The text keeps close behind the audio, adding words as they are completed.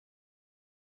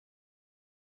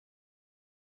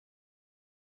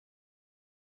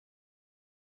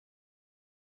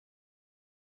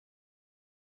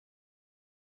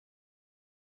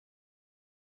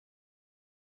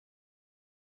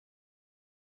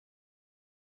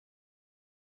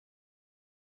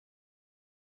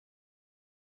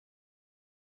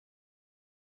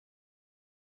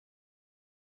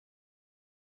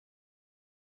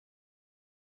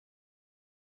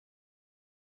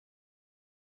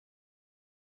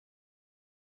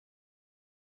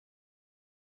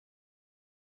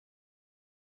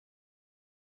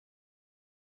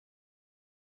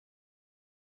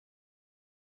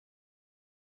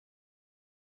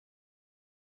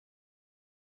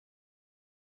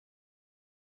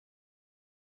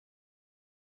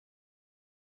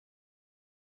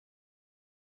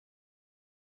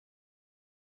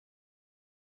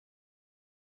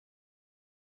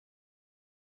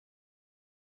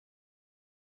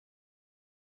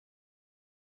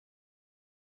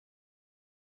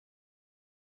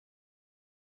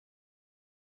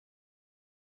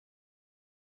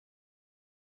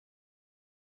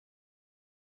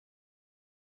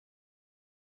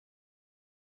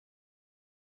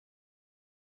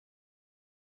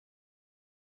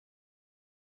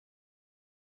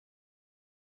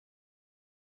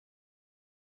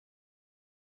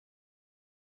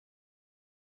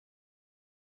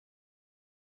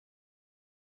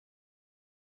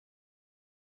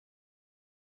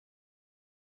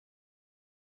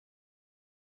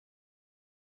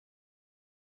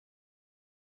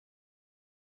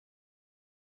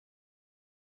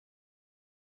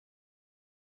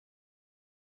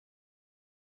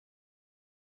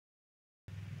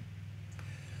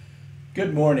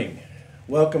Good morning.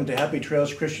 Welcome to Happy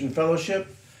Trails Christian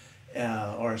Fellowship,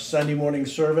 our Sunday morning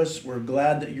service. We're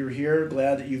glad that you're here,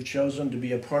 glad that you've chosen to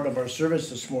be a part of our service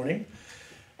this morning.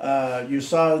 You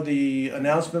saw the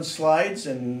announcement slides,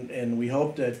 and we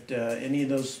hope that any of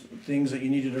those things that you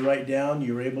needed to write down,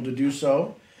 you were able to do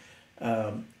so.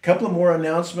 A couple of more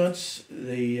announcements.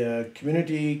 The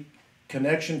community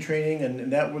connection training,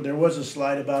 and that there was a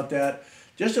slide about that.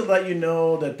 Just to let you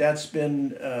know that that's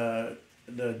been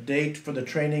the date for the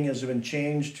training has been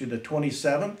changed to the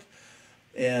 27th.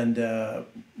 And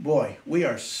boy, we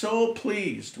are so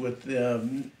pleased with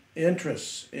the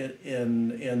interest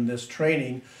in this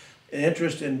training,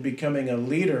 interest in becoming a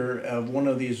leader of one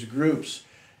of these groups,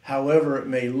 however it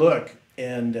may look.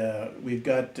 And we've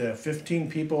got 15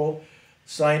 people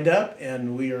signed up,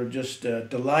 and we are just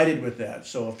delighted with that.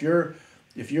 So if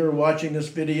you're watching this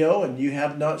video and you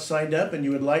have not signed up and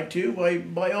you would like to,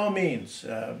 by all means,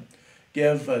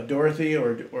 give Dorothy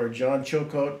or John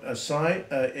Chilcote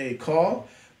a call,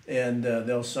 and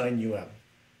they'll sign you up.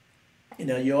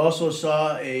 Now, you also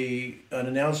saw an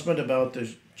announcement about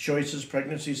the Choices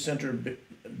Pregnancy Center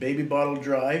Baby Bottle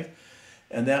Drive,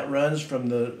 and that runs from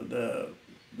the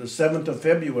 7th of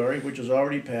February, which is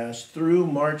already passed, through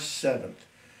March 7th.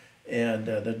 And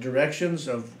the directions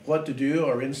of what to do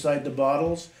are inside the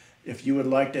bottles. If you would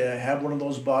like to have one of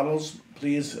those bottles,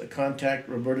 please contact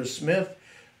Roberta Smith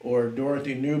or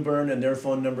Dorothy Newburn, and their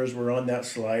phone numbers were on that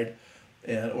slide.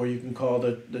 Or you can call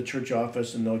the church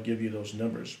office, and they'll give you those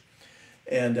numbers.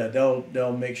 And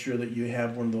they'll make sure that you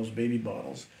have one of those baby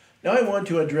bottles. Now I want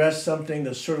to address something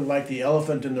that's sort of like the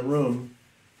elephant in the room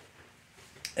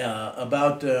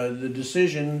about the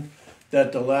decision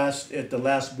that at the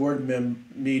last board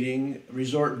meeting,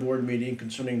 resort board meeting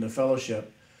concerning the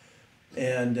fellowship.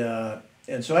 And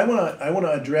so I want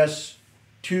to address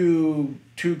two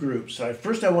groups.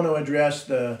 First, I want to address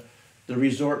the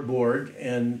resort board,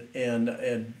 and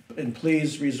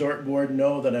please, resort board,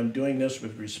 know that I'm doing this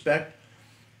with respect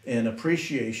and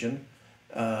appreciation.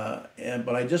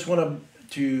 But I just want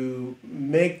to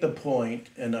make the point,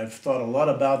 and I've thought a lot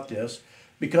about this,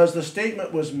 because the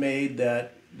statement was made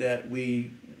that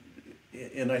we,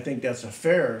 and I think that's a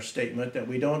fair statement, that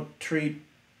we don't treat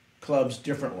clubs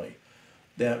differently.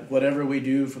 That whatever we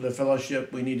do for the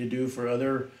fellowship, we need to do for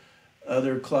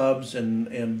other clubs,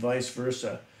 and vice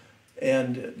versa.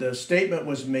 And the statement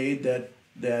was made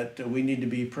that we need to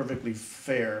be perfectly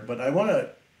fair. But I want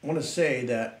to say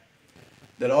that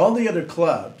all the other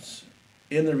clubs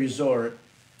in the resort,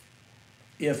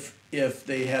 if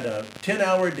they had a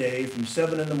 10-hour day from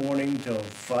 7 in the morning till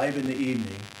 5 in the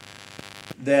evening,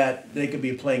 that they could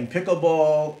be playing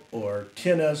pickleball or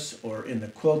tennis or in the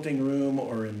quilting room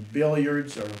or in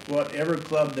billiards or whatever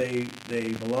club they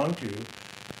belong to,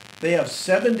 they have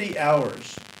 70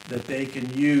 hours that they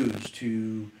can use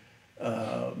to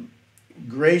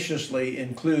graciously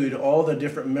include all the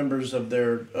different members of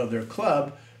their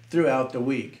club throughout the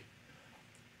week.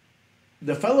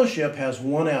 The fellowship has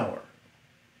 1 hour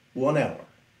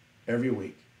every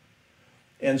week.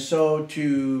 And so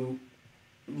to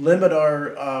limit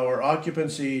our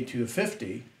occupancy to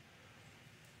 50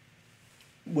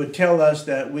 would tell us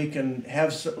that we can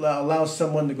allow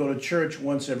someone to go to church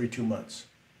once every 2 months.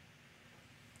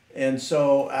 And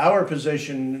so our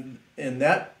position in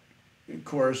that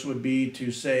course would be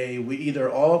to say we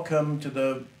either all come to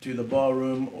the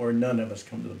ballroom or none of us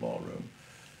come to the ballroom.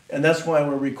 And that's why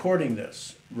we're recording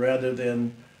this rather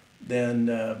than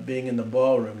being in the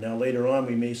ballroom. Now later on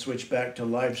we may switch back to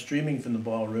live streaming from the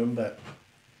ballroom, but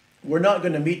we're not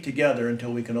going to meet together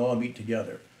until we can all meet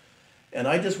together. And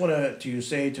I just want to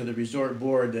say to the resort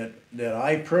board that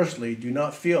I personally do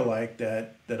not feel like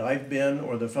that I've been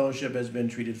or the fellowship has been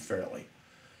treated fairly,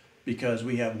 because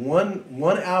we have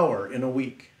one hour in a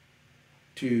week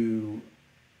to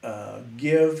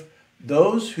give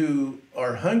those who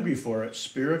are hungry for it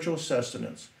spiritual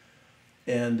sustenance,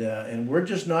 and we're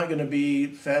just not going to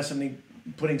be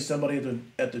putting somebody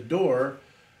at the door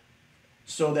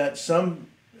so that some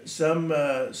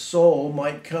soul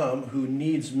might come who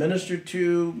needs ministered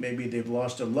to. Maybe they've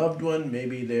lost a loved one.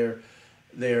 Maybe they're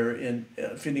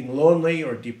feeling lonely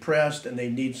or depressed and they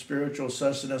need spiritual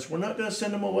sustenance. We're not going to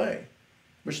send them away.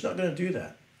 We're just not going to do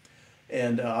that.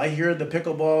 And I hear the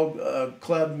pickleball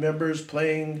club members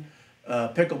playing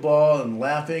pickleball and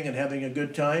laughing and having a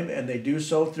good time, and they do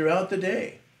so throughout the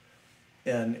day.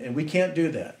 And we can't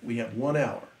do that. We have 1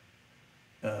 hour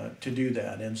to do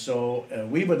that. And so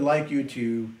we would like you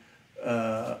to,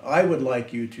 I would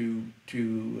like you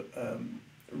to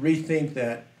rethink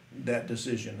that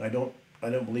decision. I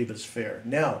don't believe it's fair.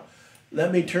 Now,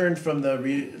 let me turn from the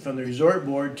resort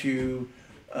board to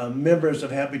members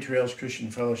of Happy Trails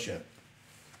Christian Fellowship.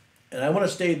 And I want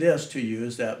to say this to you,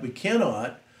 is that we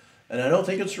cannot, and I don't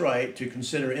think it's right, to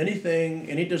consider anything,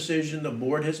 any decision the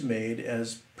board has made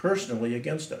as personally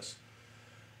against us.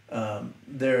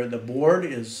 The board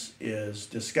is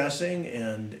discussing,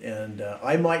 and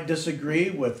I might disagree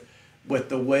with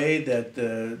the way that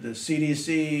the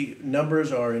CDC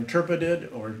numbers are interpreted,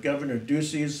 or Governor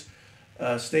Ducey's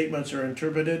statements are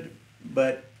interpreted,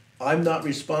 but I'm not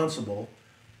responsible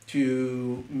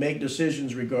to make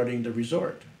decisions regarding the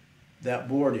resort. That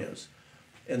board is.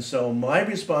 And so my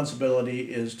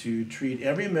responsibility is to treat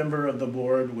every member of the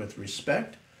board with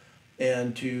respect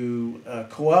and to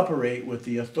cooperate with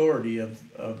the authority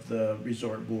of the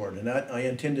resort board. And I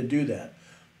intend to do that.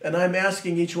 And I'm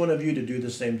asking each one of you to do the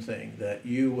same thing, that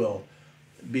you will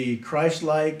be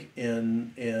Christ-like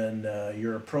in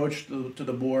your approach to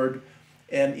the board.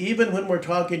 And even when we're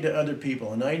talking to other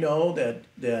people, and I know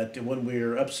that when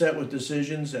we're upset with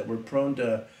decisions, that we're prone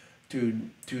to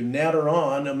natter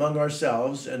on among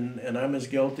ourselves, and I'm as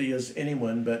guilty as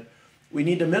anyone, but we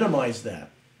need to minimize that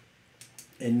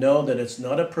and know that it's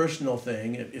not a personal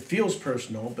thing. It feels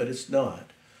personal, but it's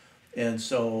not. And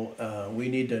so we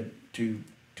need to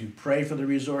pray for the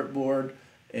resort board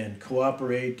and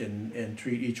cooperate and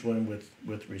treat each one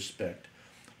with respect.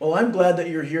 Well, I'm glad that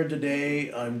you're here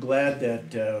today. I'm glad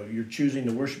that you're choosing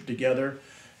to worship together.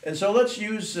 And so let's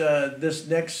use this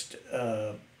next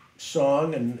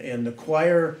song, and the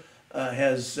choir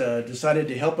has decided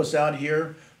to help us out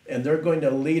here, and they're going to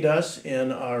lead us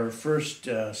in our first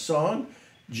song,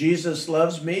 Jesus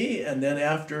Loves Me, and then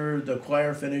after the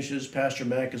choir finishes, Pastor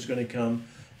Mac is going to come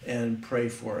and pray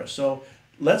for us. So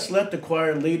let's let the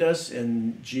choir lead us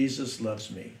in Jesus Loves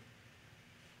Me.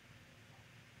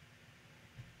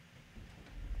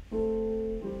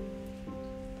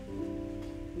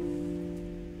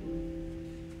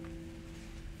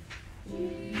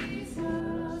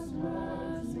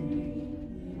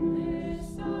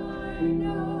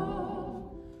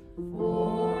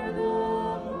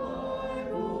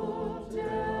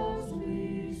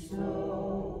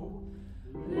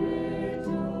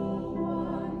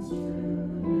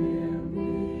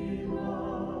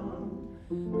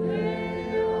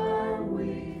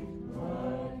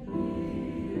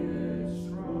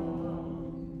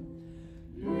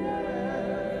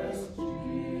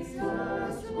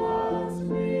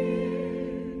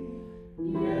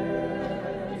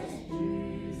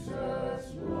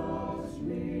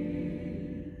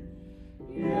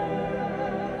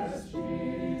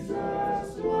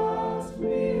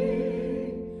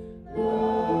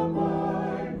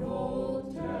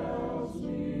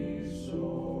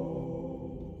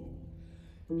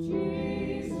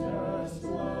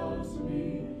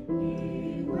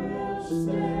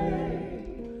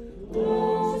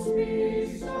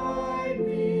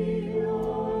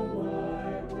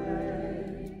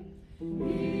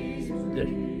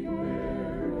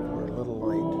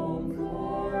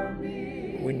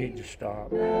 Stop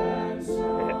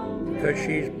because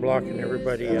she's blocking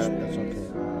everybody up. That's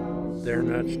okay. They're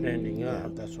not standing up. Yeah,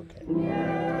 that's okay.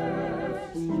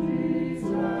 Yes,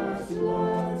 Jesus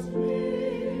loves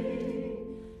me.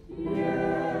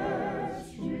 Yes,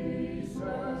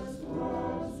 Jesus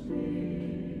loves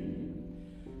me.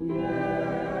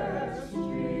 Yes,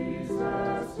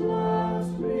 Jesus loves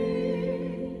me.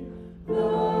 The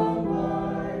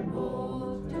Bible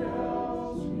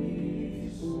tells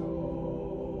me so.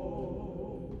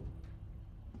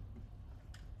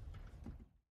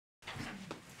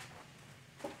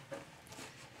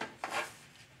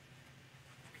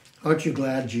 Aren't you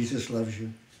glad Jesus loves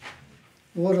you?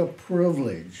 What a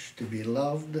privilege to be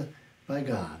loved by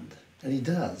God. And He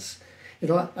does. You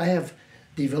know, I have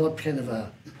developed kind of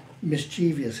a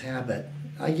mischievous habit.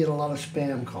 I get a lot of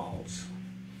spam calls.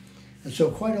 And so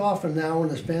quite often now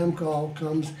when a spam call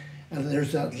comes and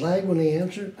there's that lag when they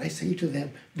answer, I say to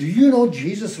them, do you know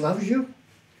Jesus loves you?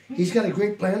 He's got a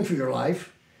great plan for your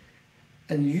life.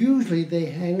 And usually they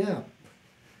hang up.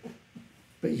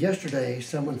 But yesterday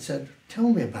someone said, tell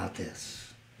me about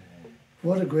this.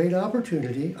 What a great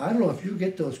opportunity. I don't know if you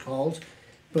get those calls,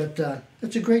 but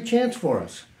it's a great chance for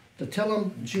us to tell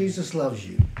them Jesus loves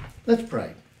you. Let's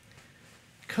pray.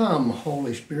 Come,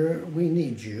 Holy Spirit, we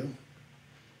need you.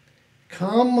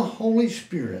 Come, Holy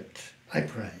Spirit, I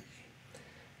pray.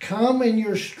 Come in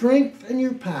your strength and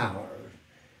your power.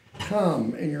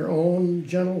 Come in your own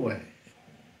gentle way.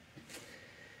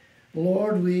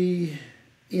 Lord, we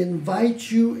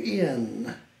invite you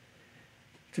in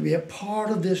to be a part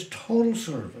of this total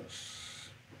service,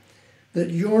 that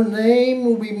your name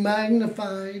will be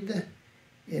magnified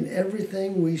in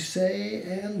everything we say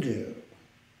and do.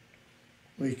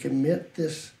 We commit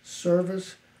this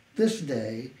service, this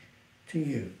day, to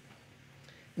you.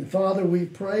 And Father, we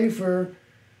pray for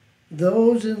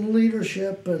those in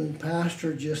leadership, and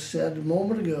Pastor just said a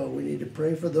moment ago, we need to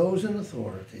pray for those in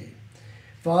authority.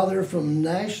 Father, from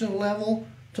national level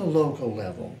to local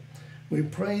level, we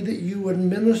pray that you would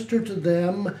minister to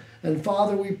them. And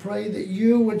Father, we pray that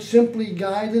you would simply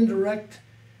guide and direct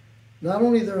not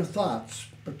only their thoughts,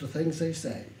 but the things they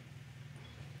say.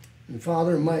 And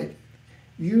Father, might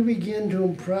you begin to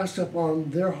impress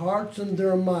upon their hearts and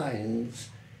their minds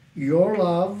your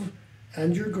love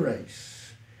and your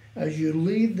grace as you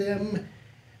lead them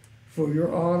for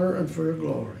your honor and for your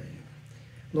glory.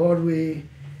 Lord, we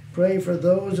pray for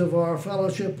those of our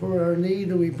fellowship who are in need,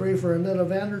 and we pray for Annetta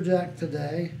Vanderjack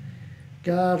today.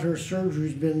 God, her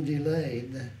surgery's been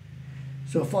delayed.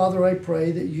 So, Father, I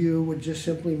pray that you would just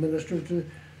simply minister to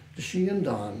she and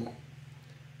Don.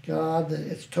 God,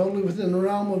 it's totally within the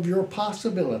realm of your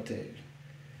possibility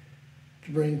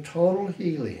to bring total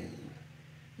healing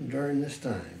during this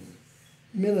time.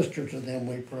 Minister to them,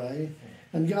 we pray.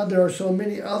 And God, there are so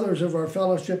many others of our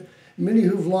fellowship, many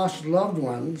who've lost loved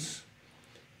ones.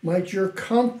 Might your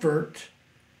comfort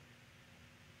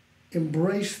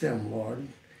embrace them, Lord.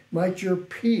 Might your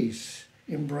peace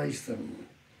embrace them.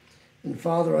 And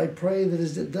Father, I pray that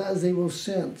as it does, they will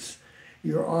sense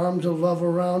your arms of love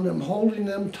around them, holding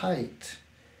them tight.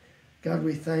 God,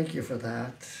 we thank you for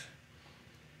that.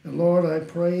 And Lord, I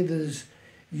pray that as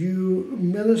you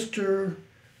minister,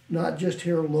 not just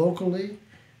here locally,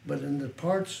 but in the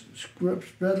parts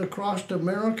spread across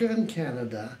America and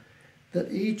Canada,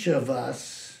 that each of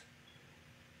us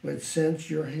would sense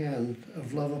your hand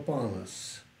of love upon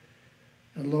us.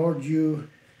 And Lord, you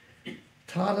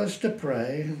taught us to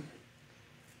pray,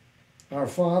 Our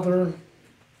Father,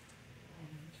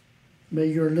 may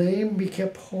your name be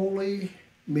kept holy,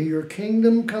 may your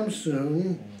kingdom come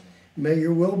soon, may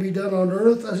your will be done on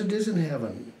earth as it is in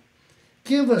heaven.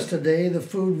 Give us today the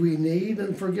food we need,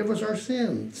 and forgive us our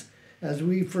sins, as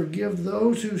we forgive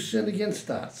those who sin against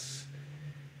us.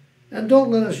 And don't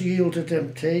let us yield to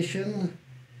temptation,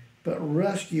 but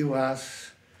rescue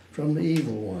us from the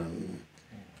evil one.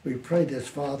 We pray this,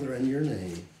 Father, in your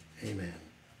name. Amen.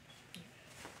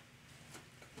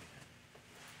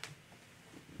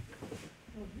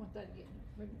 Want that again?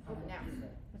 Now.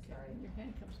 Okay, your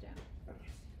hand comes down.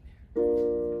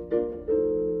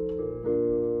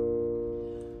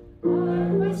 I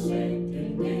was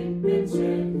sinking deep in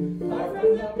sin, far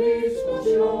from the peaceful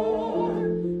shore.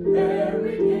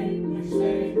 Very deeply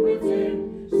stayed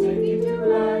within, sinking to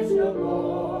rise no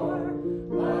more.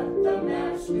 But the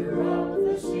master of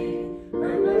the sea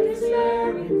heard my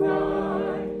despairing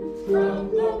cry. From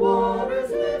the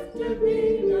waters lifted me,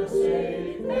 now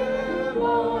safe am I.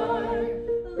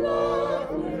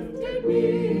 Love lifted me,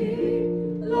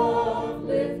 love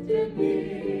lifted me.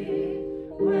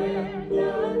 When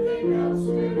nothing else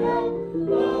could help,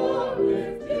 love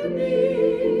lifted me,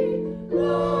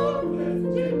 love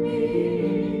lifted me,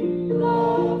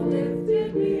 love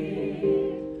lifted me.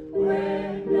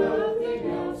 When nothing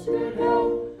else could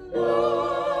help,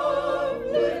 love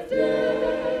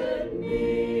lifted me.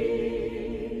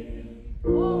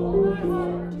 All my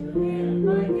heart to him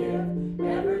I give,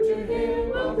 ever to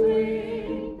him I'll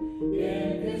cling.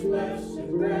 In his blessed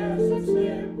presence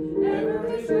live, ever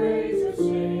his praises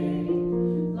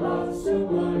sing. Love so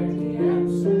mighty and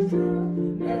so true,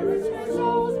 merits my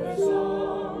soul's best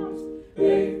songs.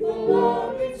 Faithful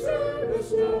loving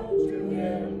service known to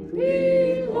him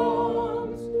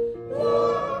belongs.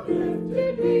 Love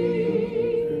lifted me,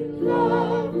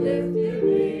 love lifted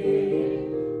me.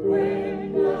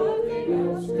 When nothing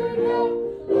else could help,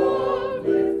 love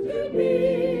lifted me,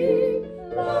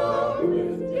 love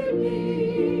lifted me,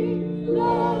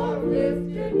 love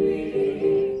lifted me.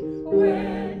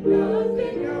 When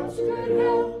nothing else could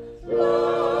help,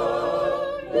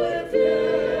 love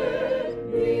lifted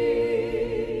me.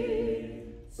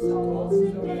 Souls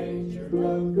in danger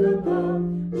look above,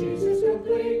 Jesus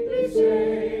completely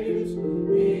saves. He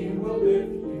will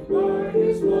lift you by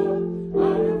his love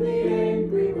out of the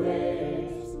angry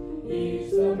waves.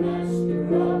 He's the master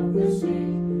of the sea,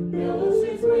 billows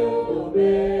his will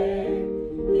obey.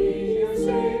 He your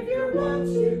Savior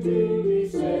wants you to be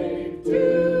saved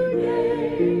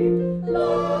today.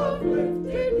 Love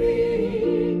lifted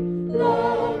me,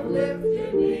 love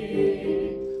lifted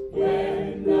me.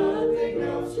 When nothing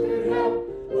else could help,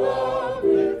 love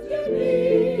lifted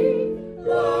me,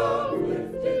 love lifted me.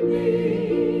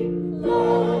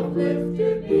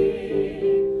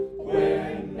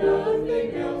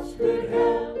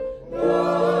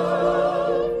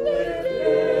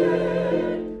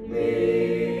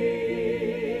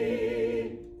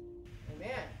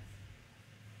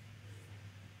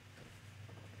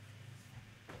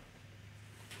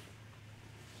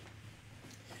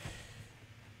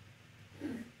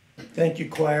 Thank you,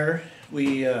 choir.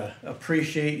 We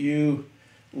appreciate you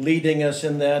leading us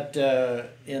in that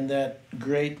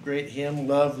great hymn,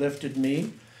 "Love Lifted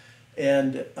Me,"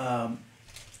 and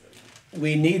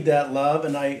we need that love.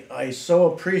 And I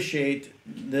so appreciate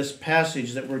this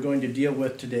passage that we're going to deal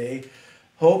with today.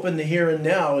 Hope in the here and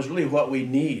now is really what we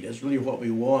need. Is really what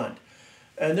we want.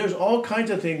 And there's all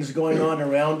kinds of things going on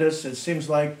around us. It seems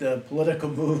like the political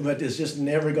movement is just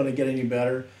never going to get any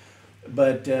better.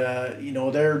 But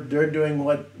they're doing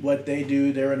what they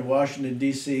do. They're in Washington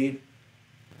D.C.,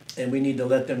 and we need to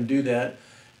let them do that.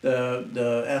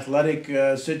 The athletic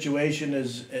situation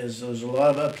is there's a lot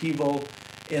of upheaval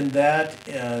in that,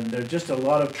 and there's just a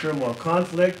lot of turmoil,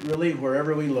 conflict really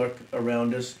wherever we look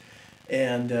around us,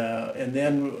 and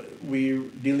then we're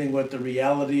dealing with the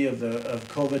reality of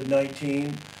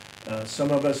COVID-19.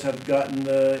 Some of us have gotten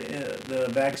the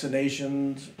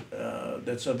vaccinations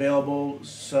that's available.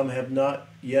 Some have not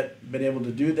yet been able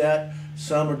to do that.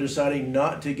 Some are deciding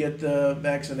not to get the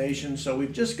vaccination. So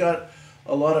we've just got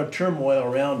a lot of turmoil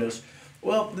around us.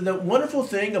 Well, the wonderful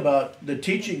thing about the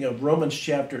teaching of Romans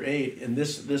chapter 8 in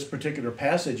this particular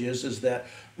passage is that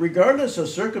regardless of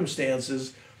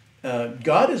circumstances,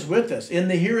 God is with us in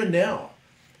the here and now.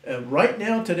 Right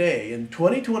now, today, in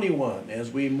 2021, as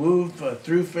we move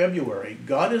through February,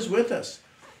 God is with us.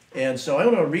 And so I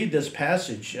want to read this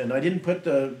passage, and I didn't put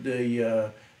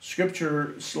the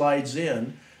scripture slides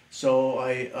in, so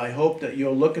I hope that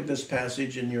you'll look at this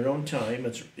passage in your own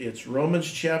time. It's Romans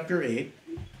chapter 8,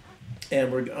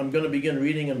 and I'm going to begin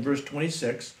reading in verse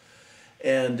 26.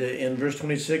 And in verse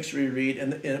 26 we read,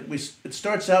 and it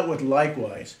starts out with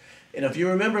likewise. And if you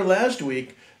remember last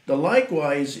week, the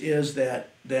likewise is that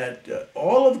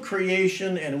all of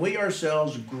creation and we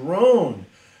ourselves groan,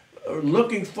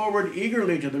 looking forward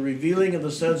eagerly to the revealing of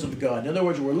the sons of God. In other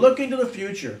words, we're looking to the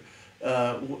future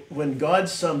when God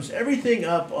sums everything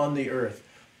up on the earth.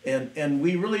 And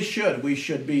we really should. We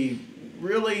should be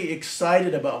really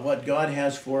excited about what God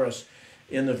has for us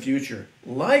in the future.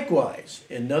 Likewise,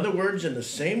 in other words, in the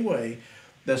same way,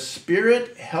 the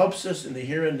Spirit helps us in the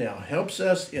here and now, helps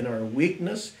us in our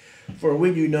weakness, for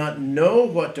we do not know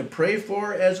what to pray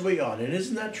for as we ought. And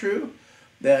isn't that true?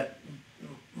 That,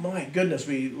 my goodness,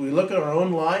 we look at our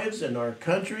own lives and our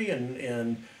country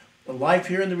and life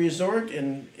here in the resort,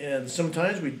 and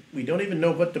sometimes we don't even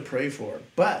know what to pray for.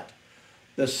 But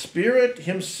the Spirit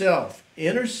Himself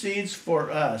intercedes for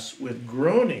us with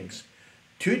groanings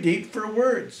too deep for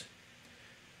words.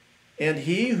 And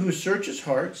He who searches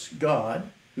hearts,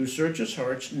 God, who searches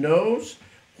hearts, knows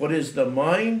what is the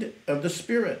mind of the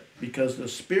Spirit, because the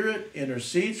Spirit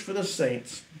intercedes for the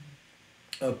saints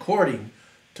according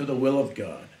to the will of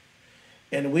God.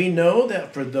 And we know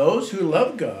that for those who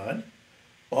love God,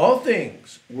 all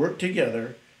things work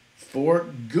together for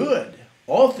good.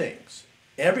 All things,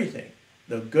 everything,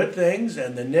 the good things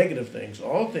and the negative things,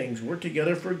 all things work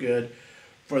together for good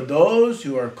for those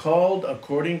who are called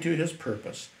according to His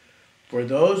purpose. For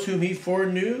those whom He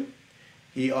foreknew,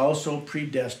 He also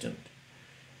predestined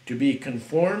to be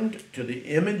conformed to the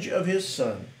image of His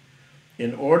Son,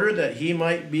 in order that He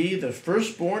might be the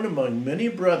firstborn among many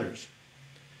brothers.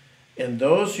 And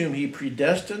those whom He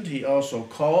predestined, He also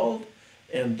called.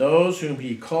 And those whom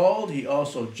He called, He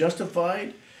also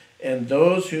justified. And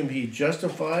those whom He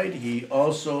justified, He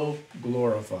also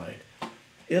glorified.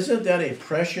 Isn't that a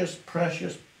precious,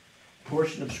 precious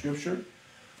portion of Scripture?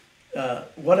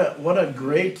 What a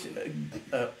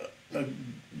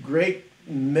great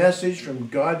message from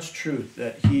God's truth,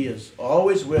 that He is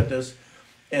always with us.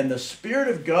 And the Spirit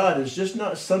of God is just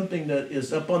not something that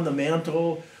is up on the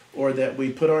mantle or that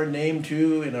we put our name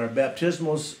to in our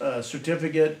baptismal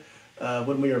certificate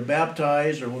when we are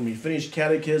baptized or when we finish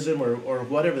catechism or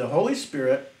whatever. The Holy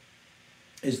Spirit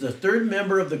is the third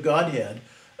member of the Godhead,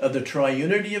 of the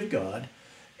triunity of God,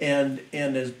 and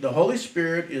the Holy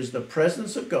Spirit is the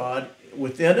presence of God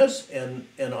within us and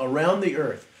around the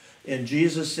earth. And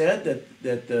Jesus said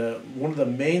that one of the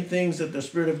main things that the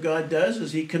Spirit of God does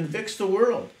is He convicts the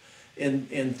world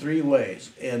in three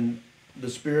ways. And the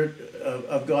Spirit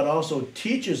of God also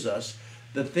teaches us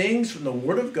the things from the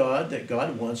Word of God that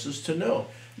God wants us to know.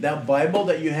 That Bible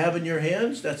that you have in your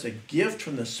hands, that's a gift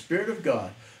from the Spirit of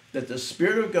God. That the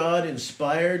Spirit of God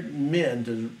inspired men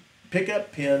to pick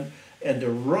up pen and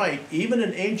to write, even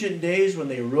in ancient days when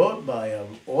they wrote by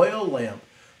an oil lamp.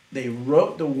 They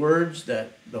wrote the words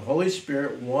that the Holy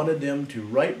Spirit wanted them to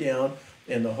write down,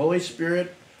 and the Holy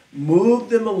Spirit moved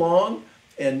them along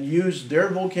and used their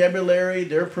vocabulary,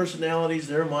 their personalities,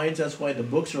 their minds. That's why the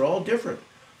books are all different.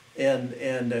 And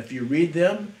if you read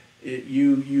them,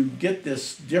 you get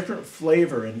this different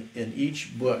flavor in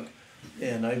each book.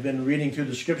 And I've been reading through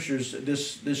the scriptures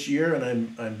this year,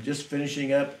 and I'm just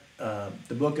finishing up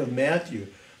the book of Matthew.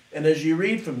 And as you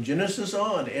read from Genesis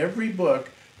on, every book,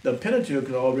 the Pentateuch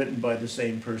is all written by the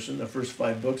same person, the first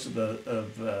 5 books of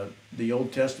the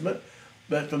Old Testament.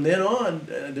 But from then on,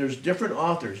 there's different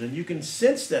authors, and you can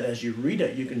sense that as you read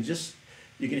it. You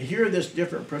can hear this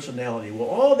different personality. Well,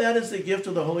 all that is the gift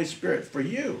of the Holy Spirit for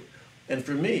you and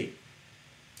for me.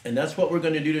 And that's what we're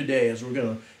going to do today, is we're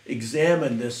going to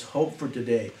examine this hope for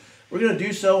today. We're going to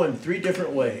do so in 3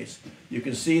 different ways. You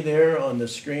can see there on the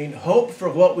screen, hope for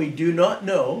what we do not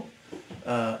know.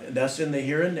 That's in the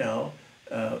here and now.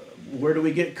 Where do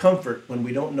we get comfort when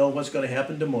we don't know what's going to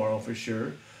happen tomorrow for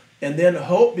sure? And then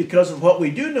hope because of what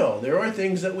we do know. There are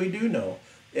things that we do know,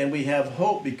 and we have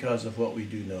hope because of what we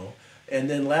do know. And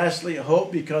then lastly,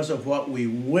 hope because of what we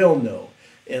will know.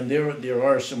 And there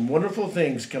are some wonderful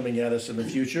things coming at us in the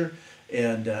future,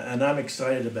 and I'm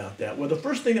excited about that. Well, the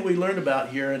first thing that we learned about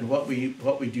here and what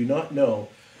we do not know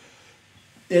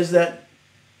is that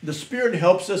the Spirit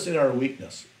helps us in our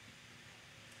weakness.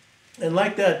 And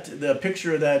like the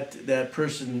picture of that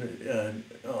person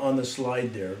on the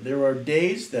slide there are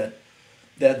days that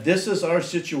this is our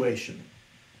situation.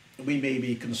 We may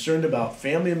be concerned about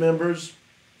family members,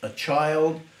 a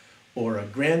child, or a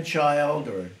grandchild,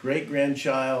 or a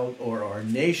great-grandchild, or our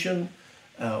nation,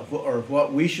 or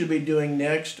what we should be doing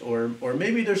next, or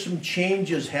maybe there's some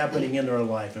changes happening in our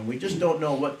life, and we just don't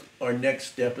know what our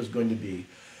next step is going to be.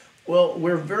 Well,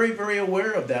 we're very, very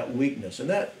aware of that weakness, and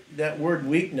that word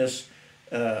weakness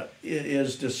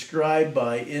is described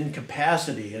by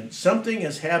incapacity, and something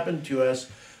has happened to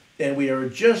us, and we are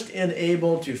just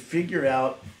unable to figure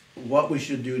out what we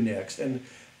should do next.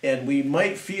 And we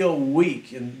might feel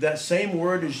weak, and that same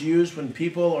word is used when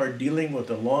people are dealing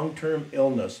with a long-term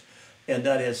illness, and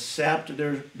that has sapped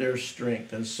their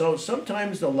strength. And so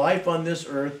sometimes the life on this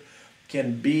earth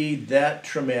can be that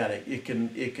traumatic. It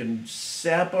can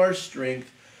sap our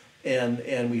strength,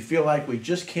 and we feel like we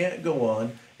just can't go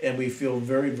on, and we feel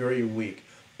very, very weak.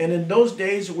 And in those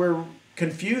days, we're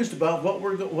confused about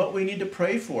what we need to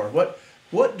pray for.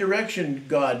 What direction,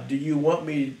 God, do you want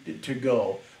me to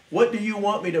go? What do you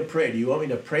want me to pray? Do you want me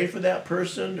to pray for that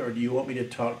person, or do you want me to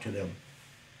talk to them?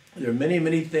 There are many,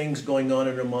 many things going on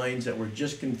in our minds that we're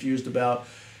just confused about.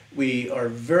 We are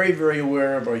very, very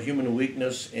aware of our human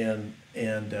weakness, and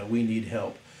we need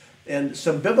help. And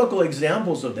some biblical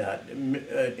examples of that.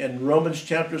 In Romans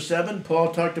chapter 7,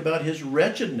 Paul talked about his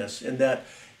wretchedness, in that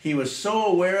he was so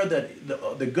aware that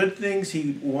the good things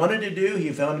he wanted to do,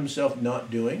 he found himself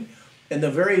not doing. And the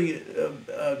very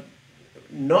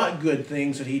not good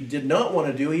things that he did not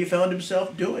want to do, he found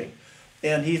himself doing.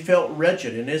 And he felt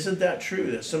wretched. And isn't that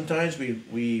true? That sometimes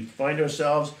we find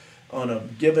ourselves on a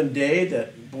given day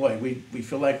that, boy, we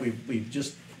feel like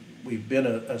we've been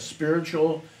a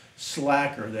spiritual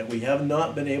slacker, that we have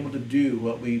not been able to do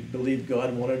what we believe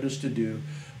God wanted us to do.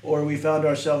 Or we found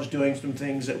ourselves doing some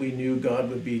things that we knew God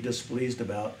would be displeased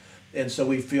about. And so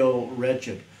we feel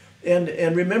wretched.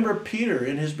 And remember Peter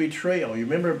in his betrayal. You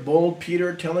remember bold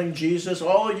Peter telling Jesus,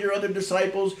 all your other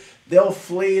disciples, they'll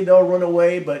flee, they'll run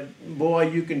away, but boy,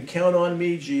 you can count on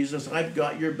me, Jesus. I've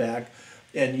got your back.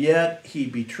 And yet he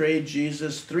betrayed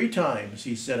Jesus 3 times.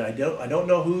 He said, I don't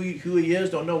know who he is,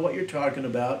 don't know what you're talking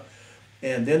about.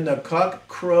 And then the cock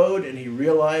crowed, and he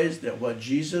realized that what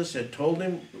Jesus had told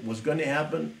him was going to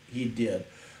happen, he did.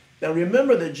 Now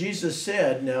remember that Jesus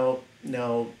said,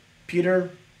 now Peter,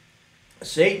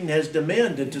 Satan has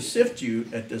demanded to sift you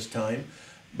at this time,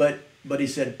 but he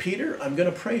said, Peter, I'm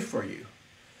going to pray for you,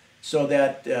 so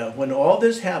that when all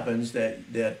this happens,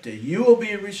 that you will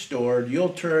be restored, you'll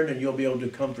turn, and you'll be able to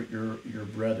comfort your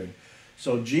brethren.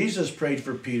 So Jesus prayed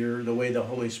for Peter the way the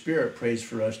Holy Spirit prays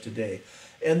for us today.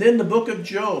 And then the book of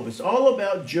Job, it's all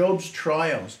about Job's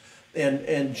trials.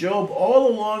 And Job, all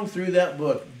along through that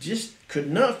book, just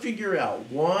could not figure out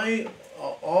why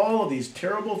all of these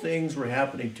terrible things were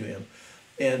happening to him.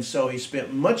 And so he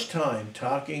spent much time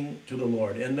talking to the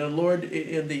Lord. And the Lord,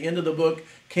 in the end of the book,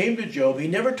 came to Job. He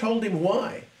never told him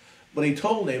why, but he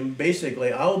told him,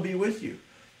 basically, I'll be with you.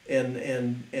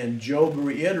 And Job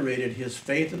reiterated his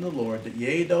faith in the Lord, that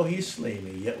yea, though he slay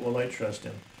me, yet will I trust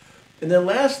him. And then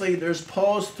lastly, there's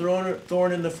Paul's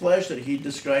thorn in the flesh that he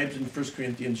describes in 1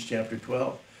 Corinthians chapter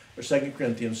 12, or 2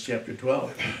 Corinthians chapter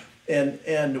 12.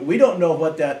 And we don't know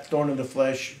what that thorn in the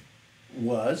flesh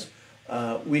was.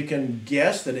 We can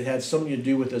guess that it had something to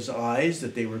do with his eyes,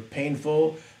 that they were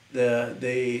painful.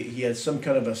 He had some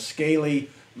kind of a scaly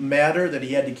matter that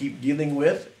he had to keep dealing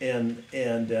with, and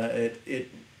it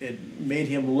made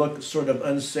him look sort of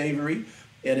unsavory,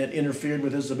 and it interfered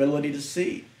with his ability to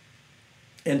see.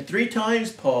 And 3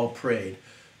 times Paul prayed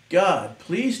God,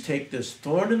 please take this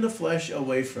thorn in the flesh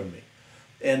away from me.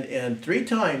 And 3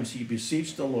 times he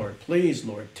beseeched the Lord, please,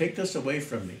 Lord, take this away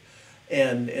from me.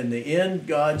 And in the end,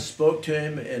 God spoke to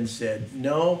him and said,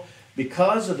 no,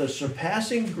 because of the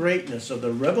surpassing greatness of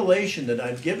the revelation that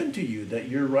I've given to you, that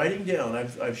you're writing down,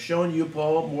 I've shown you,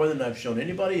 Paul, more than I've shown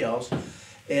anybody else,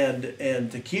 and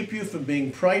to keep you from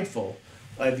being prideful,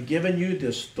 I've given you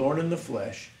this thorn in the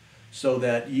flesh, so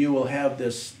that you will have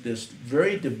this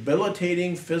very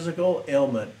debilitating physical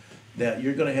ailment that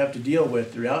you're going to have to deal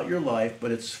with throughout your life,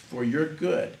 but it's for your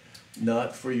good,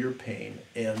 not for your pain.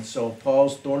 And so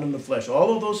Paul's thorn in the flesh,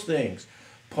 all of those things,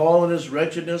 Paul and his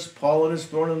wretchedness, Paul and his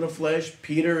thorn in the flesh,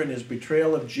 Peter and his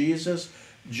betrayal of Jesus,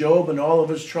 Job and all of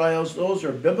his trials, those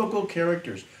are biblical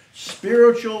characters,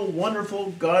 spiritual,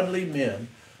 wonderful, godly men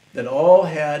that all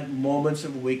had moments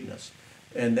of weakness.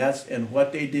 And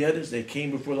what they did is they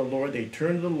came before the Lord, they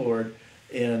turned to the Lord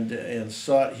and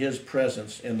sought his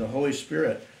presence, and the Holy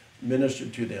Spirit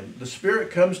ministered to them. The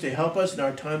Spirit comes to help us in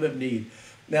our time of need.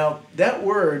 Now, that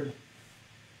word,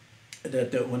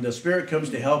 that when the Spirit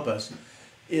comes to help us,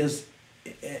 is,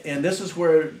 and this is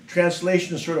where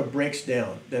translation sort of breaks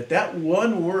down, that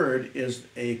one word is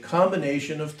a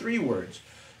combination of 3 words.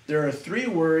 There are 3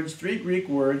 words, 3 Greek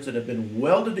words that have been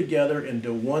welded together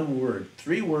into one word.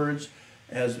 3 words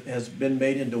has been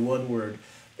made into one word.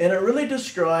 And it really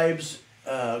describes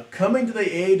coming to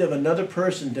the aid of another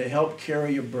person to help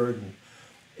carry your burden.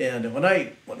 And when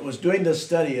I was doing this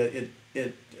study,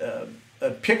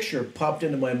 a picture popped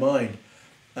into my mind.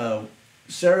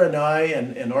 Sarah and I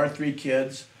and our 3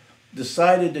 kids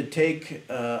decided to take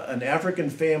an African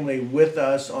family with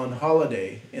us on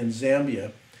holiday in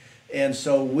Zambia. And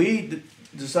so we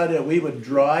decided that we would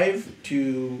drive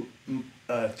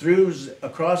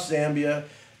across Zambia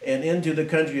and into the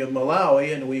country of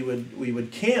Malawi, and we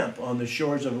would camp on the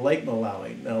shores of Lake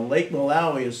Malawi. Now, Lake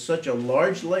Malawi is such a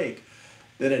large lake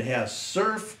that it has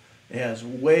surf, it has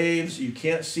waves, you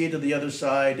can't see to the other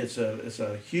side. It's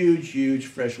a huge, huge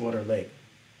freshwater lake.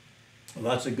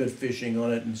 Lots of good fishing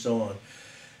on it and so on.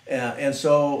 And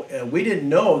so we didn't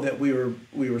know that we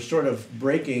were sort of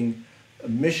breaking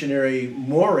missionary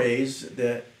mores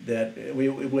that we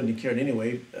wouldn't have cared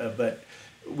anyway, but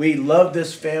we loved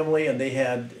this family, and they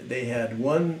had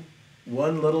one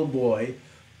little boy,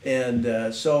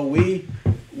 and so we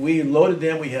loaded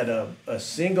them. We had a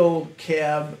single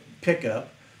cab pickup,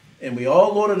 and we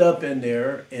all loaded up in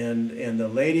there, and the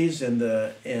ladies and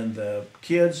the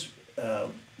kids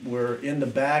were in the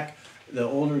back. The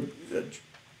older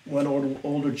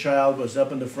child was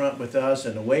up in the front with us,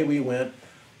 and away we went,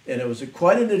 and it was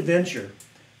quite an adventure.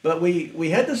 But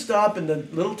we had to stop in the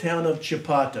little town of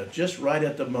Chipata, just right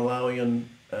at the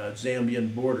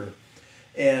Malawian-Zambian border.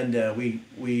 And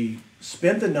we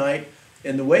spent the night,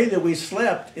 and the way that we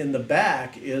slept in the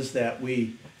back is that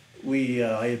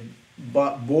I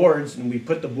bought boards, and we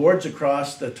put the boards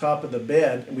across the top of the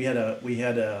bed, and we had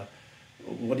a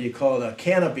what do you call it, a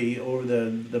canopy over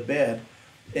the bed.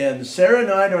 And Sarah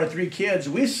and I and our 3 kids,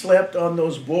 we slept on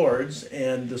those boards,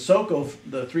 and the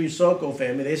 3 Soko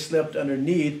family, they slept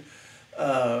underneath.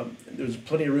 There was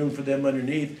plenty of room for them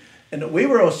underneath. And we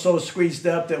were all so squeezed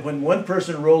up that when one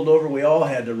person rolled over, we all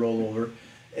had to roll over.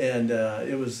 And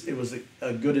it was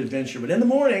a good adventure. But in the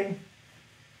morning,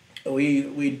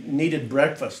 we needed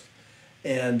breakfast.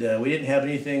 And we didn't have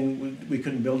anything, we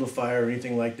couldn't build a fire or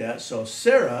anything like that. So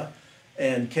Sarah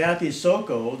and Kathy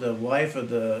Soko, the wife of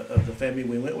the family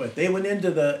we went with, they went into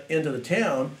the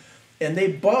town, and they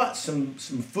bought some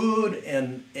food,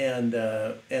 and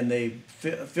they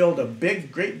filled a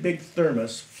great big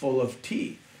thermos full of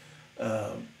tea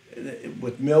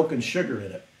with milk and sugar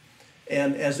in it.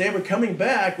 And as they were coming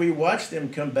back, we watched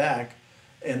them come back,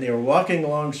 and they were walking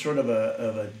along sort of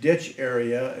a ditch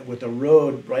area with a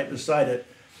road right beside it,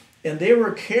 and they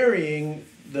were carrying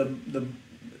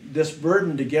this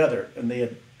burden together, and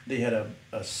they had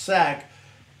a sack,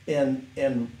 and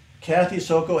Kathy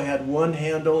Soko had one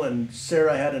handle and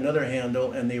Sarah had another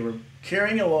handle, and they were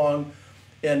carrying along,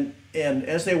 and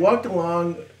as they walked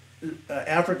along,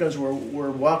 Africans were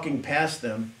walking past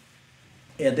them,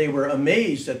 and they were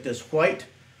amazed at this white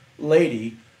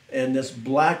lady and this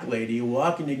black lady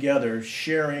walking together,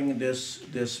 sharing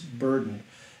this burden.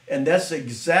 And that's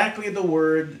exactly the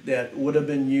word that would have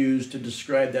been used to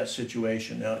describe that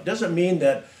situation. Now, it doesn't mean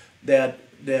that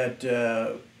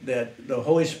the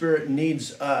Holy Spirit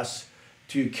needs us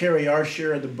to carry our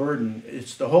share of the burden.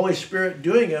 It's the Holy Spirit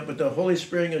doing it, but the Holy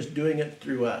Spirit is doing it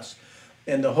through us.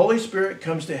 And the Holy Spirit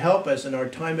comes to help us in our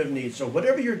time of need. So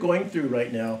whatever you're going through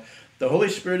right now, the Holy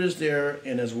Spirit is there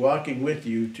and is walking with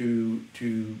you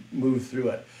to move through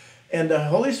it. And the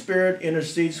Holy Spirit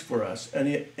intercedes for us, and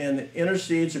it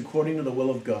intercedes according to the will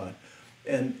of God.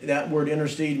 And that word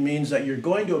intercede means that you're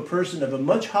going to a person of a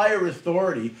much higher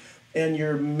authority, and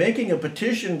you're making a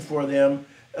petition for them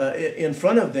in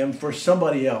front of them for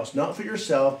somebody else, not for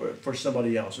yourself, but for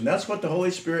somebody else. And that's what the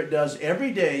Holy Spirit does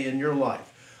every day in your life.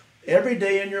 Every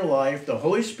day in your life, the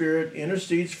Holy Spirit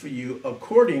intercedes for you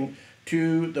according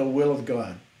to the will of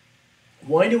God.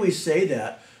 Why do we say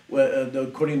that,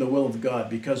 according to the will of God?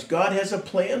 Because God has a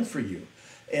plan for you.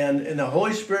 And the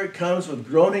Holy Spirit comes with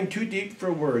groaning too deep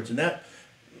for words. And that,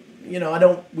 we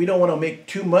don't want to make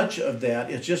too much of that.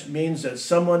 It just means that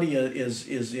somebody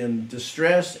is in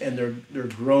distress and they're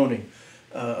groaning.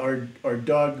 Our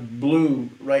dog Blue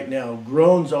right now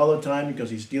groans all the time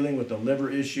because he's dealing with the liver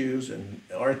issues and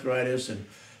arthritis,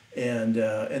 and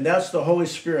that's the Holy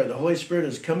Spirit. The Holy Spirit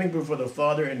is coming before the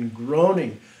Father and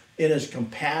groaning in his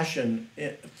compassion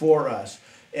for us.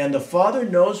 And the Father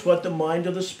knows what the mind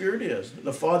of the Spirit is.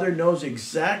 The Father knows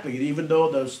exactly, even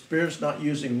though the Spirit's not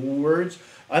using words.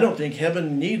 I don't think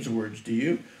heaven needs words, do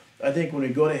you? I think when we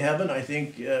go to heaven, I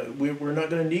think we're not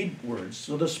going to need words.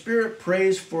 So the Spirit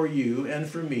prays for you and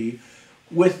for me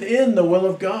within the will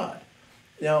of God.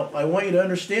 Now, I want you to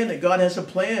understand that God has a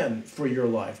plan for your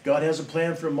life. God has a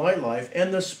plan for my life,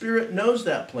 and the Spirit knows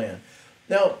that plan.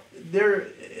 Now, there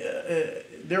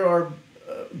are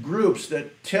groups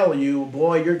that tell you,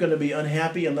 boy, you're going to be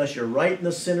unhappy unless you're right in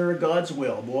the center of God's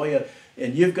will. Boy,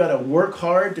 and you've got to work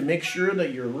hard to make sure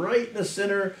that you're right in the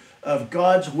center of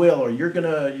God's will, or you're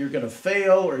gonna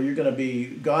fail, or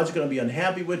God's gonna be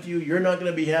unhappy with you. You're not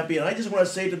gonna be happy. And I just want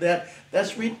to say to that,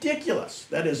 that's ridiculous.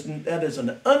 That is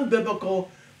an unbiblical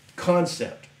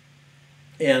concept,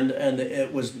 and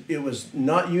it was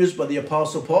not used by the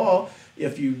Apostle Paul.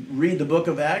 If you read the book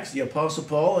of Acts, the Apostle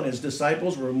Paul and his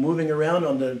disciples were moving around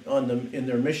in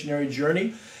their missionary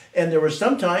journey. And there were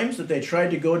some times that they tried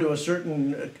to go to a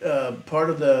certain part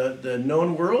of the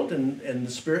known world, and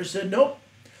the Spirit said nope.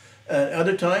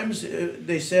 Other times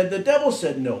they said the devil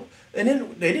said no.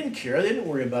 And they didn't care. They didn't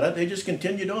worry about it. They just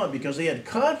continued on because they had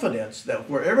confidence that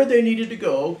wherever they needed to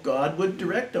go, God would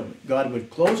direct them. God would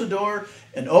close a door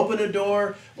and open a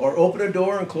door, or open a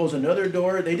door and close another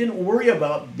door. They didn't worry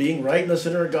about being right in the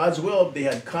center of God's will. They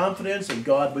had confidence that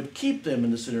God would keep them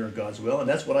in the center of God's will, and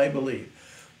that's what I believe.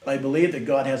 I believe that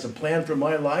God has a plan for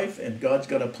my life, and God's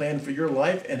got a plan for your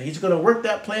life, and he's going to work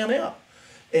that plan out.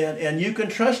 And you can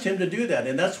trust him to do that.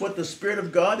 And that's what the Spirit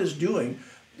of God is doing.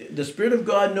 The Spirit of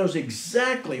God knows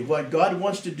exactly what God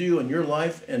wants to do in your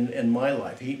life and my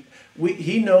life.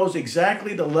 He knows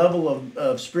exactly the level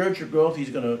of spiritual growth he's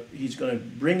going to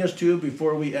bring us to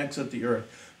before we exit the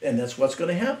earth. And that's what's going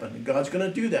to happen. God's going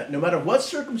to do that no matter what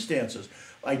circumstances.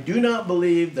 I do not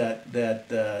believe that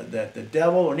the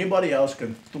devil or anybody else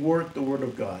can thwart the word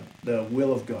of God, the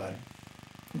will of God.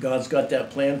 God's got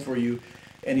that plan for you,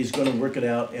 and he's going to work it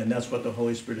out, and that's what the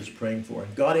Holy Spirit is praying for.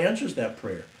 And God answers that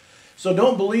prayer. So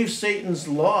don't believe Satan's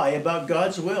lie about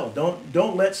God's will.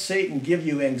 Don't let Satan give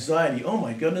you anxiety. Oh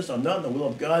my goodness, I'm not in the will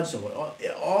of God, so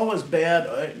all is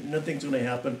bad. Nothing's going to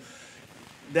happen.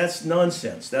 That's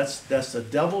nonsense. That's the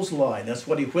devil's lie. That's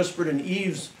what he whispered in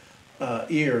Eve's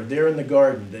ear there in the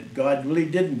garden, that God really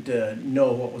didn't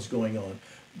know what was going on.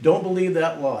 Don't believe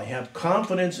that lie. Have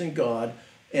confidence in God.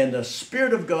 And the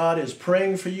Spirit of God is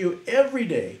praying for you every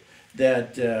day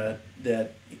that the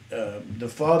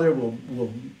Father will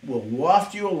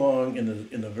waft you along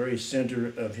in the very center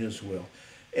of his will.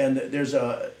 And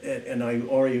and I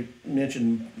already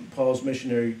mentioned Paul's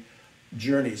missionary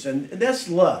journeys, and that's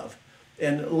love.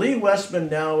 And Lee Westman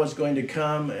now is going to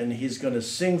come, and he's going to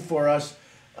sing for us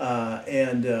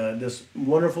this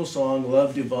wonderful song,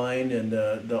 Love Divine. And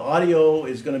the audio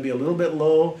is going to be a little bit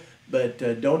low, but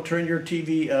don't turn your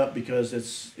TV up because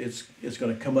it's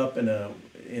going to come up in a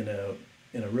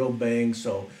real bang.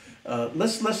 So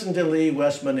let's listen to Lee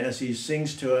Westman as he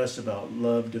sings to us about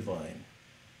love divine.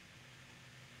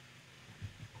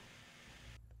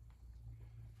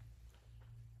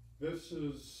 This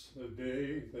is a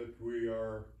day that we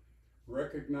are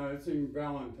recognizing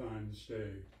Valentine's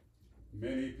Day.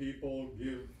 Many people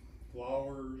give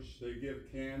flowers, they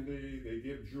give candy, they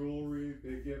give jewelry,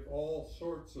 they give all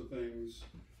sorts of things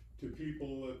to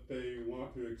people that they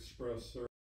want to express their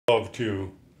love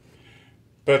to.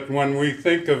 But when we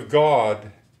think of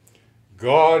God,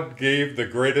 God gave the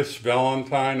greatest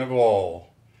Valentine of all.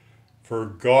 For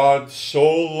God so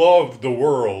loved the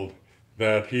world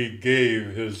that he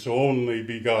gave his only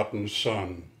begotten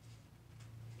Son.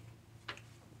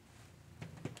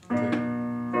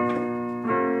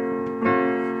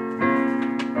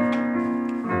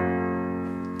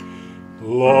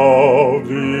 Love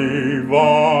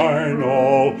divine,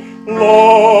 all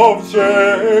love's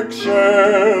excelling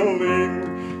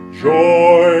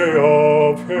joy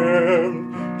of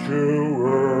heaven to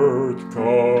earth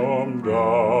come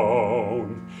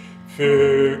down.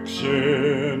 Fix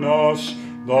in us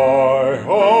thy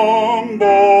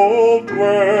humble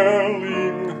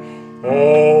dwelling,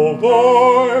 all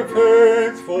thy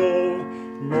faithful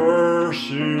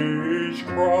mercies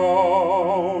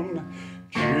crown.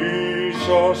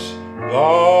 Jesus,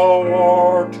 thou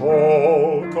art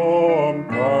all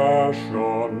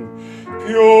compassion,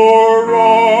 pure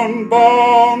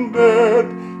unbounded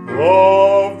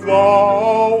love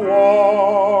thou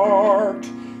art.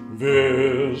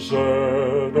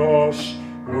 Visit us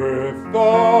with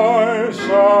thy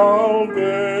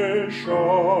salvation,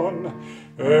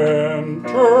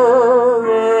 enter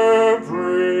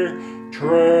every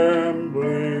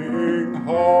trembling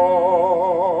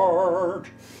heart.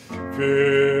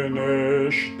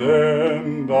 Finish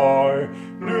then thy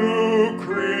new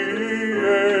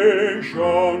creation,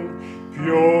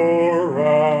 pure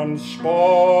and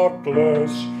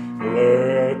spotless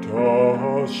let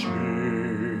us be.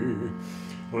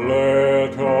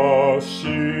 Let us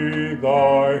see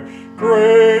thy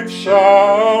great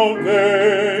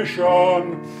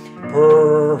salvation,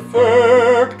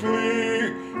 perfectly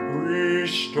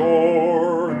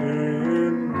restored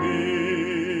in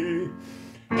thee,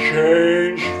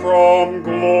 changed from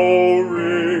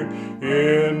glory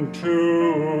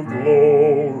into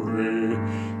glory,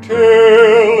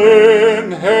 till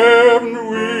in heaven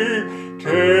we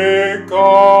take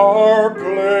our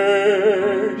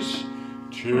place,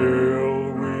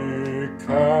 till we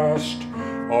cast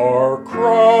our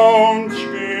crowns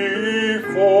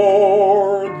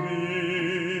before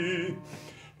thee,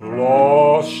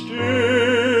 lost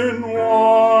in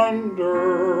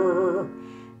wonder,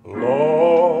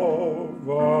 love,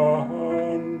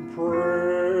 and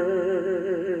praise.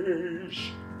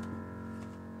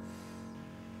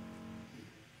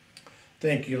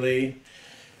 Thank you, Lee.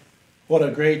 What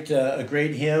a great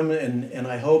hymn, and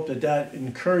I hope that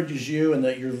encourages you and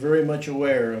that you're very much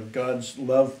aware of God's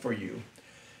love for you.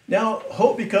 Now,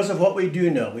 hope because of what we do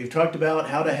know. We've talked about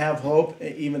how to have hope,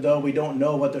 even though we don't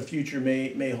know what the future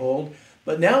may hold.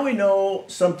 But now we know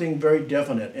something very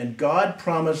definite, and God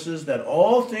promises that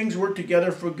all things work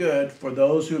together for good for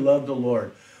those who love the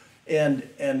Lord. And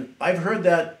I've heard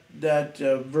that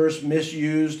verse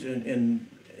misused in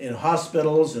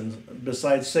hospitals and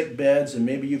beside sick beds, and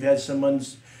maybe you've had someone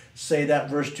say that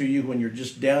verse to you when you're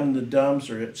just down in the dumps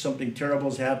or something terrible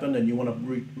has happened and you want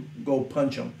to go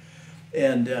punch them.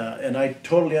 And I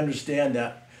totally understand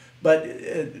that. But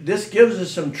this gives us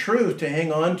some truth to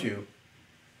hang on to.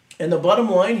 And the bottom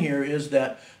line here is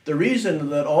that the reason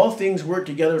that all things work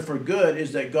together for good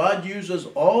is that God uses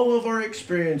all of our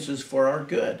experiences for our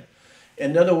good.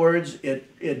 In other words,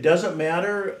 it doesn't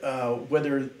matter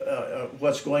whether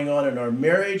what's going on in our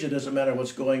marriage, it doesn't matter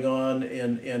what's going on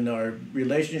in our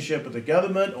relationship with the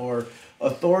government or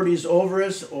authorities over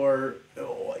us or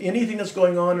anything that's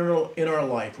going on in our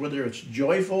life, whether it's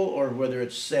joyful or whether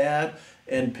it's sad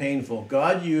and painful.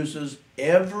 God uses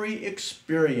every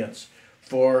experience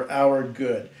for our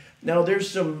good. Now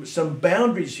there's some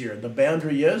boundaries here. The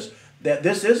boundary is that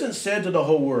this isn't said to the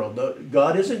whole world.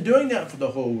 God isn't doing that for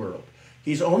the whole world.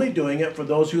 He's only doing it for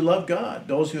those who love God,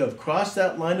 those who have crossed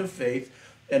that line of faith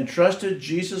and trusted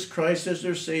Jesus Christ as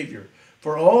their Savior.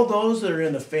 For all those that are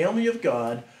in the family of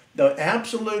God, the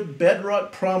absolute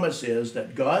bedrock promise is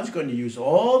that God's going to use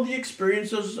all the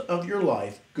experiences of your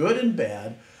life, good and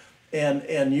bad,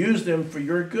 and use them for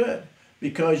your good,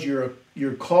 because you're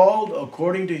called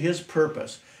according to His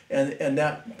purpose. And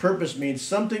that purpose means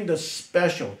something that's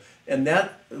special. And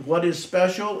that what is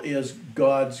special is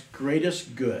God's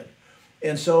greatest good.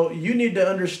 And so you need to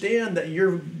understand that you're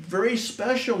very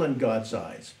special in God's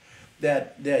eyes,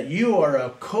 that you are a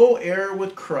co-heir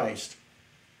with Christ.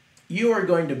 You are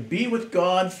going to be with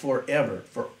God forever,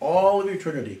 for all of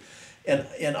eternity.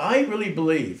 And I really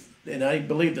believe, and I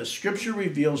believe that Scripture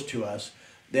reveals to us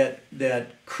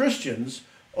that Christians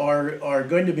are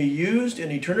going to be used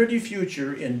in eternity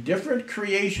future in different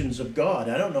creations of God.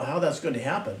 I don't know how that's going to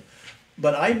happen.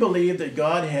 But I believe that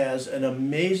God has an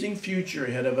amazing future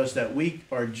ahead of us that we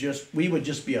would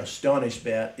just be astonished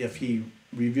at if He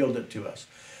revealed it to us.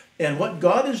 And what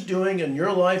God is doing in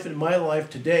your life and my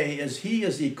life today is He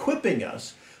is equipping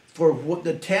us for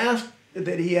the task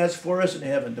that He has for us in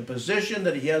heaven, the position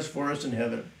that He has for us in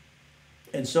heaven.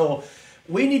 And so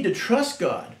we need to trust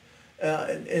God.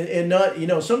 And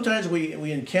not, sometimes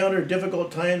we encounter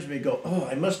difficult times and we go, oh,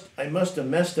 I must have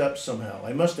messed up somehow.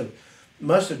 I must have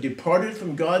departed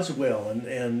from God's will,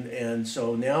 and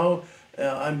so now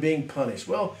I'm being punished.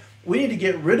 Well, We need to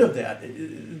get rid of that.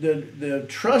 The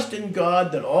trust in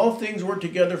God that all things work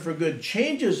together for good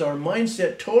changes our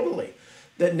mindset totally.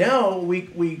 That now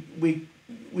we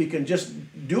can just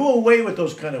do away with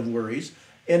those kind of worries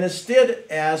and instead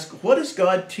ask, what is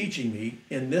God teaching me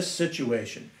in this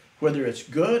situation? Whether it's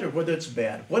good or whether it's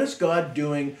bad. What is God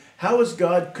doing? How is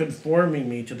God conforming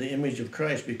me to the image of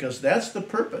Christ? Because that's the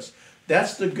purpose.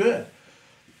 That's the good.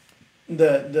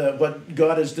 What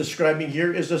God is describing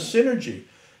here is a synergy.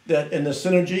 And the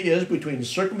synergy is between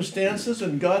circumstances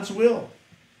and God's will.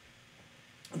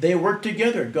 They work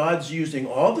together. God's using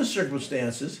all the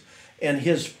circumstances and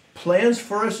his plans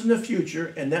for us in the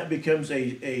future, and that becomes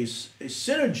a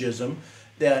synergism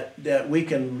that we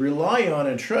can rely on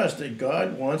and trust that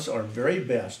God wants our very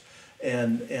best,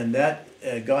 and that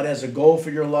God has a goal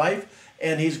for your life,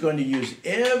 and he's going to use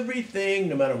everything,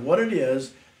 no matter what it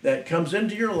is, that comes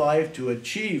into your life to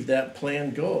achieve that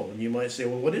planned goal. And you might say,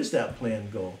 well, what is that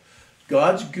planned goal?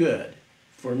 God's good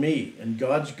for me and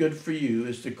God's good for you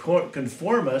is to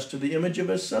conform us to the image of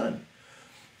his Son.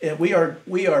 And we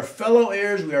are fellow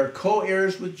heirs, we are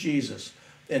co-heirs with Jesus.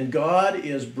 And God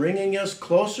is bringing us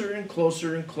closer and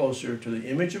closer and closer to the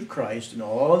image of Christ and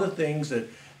all the things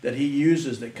that he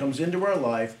uses that comes into our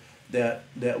life that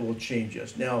will change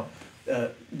us. Now,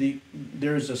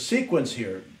 there's a sequence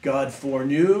here. God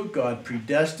foreknew, God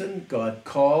predestined, God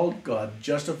called, God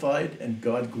justified, and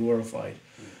God glorified.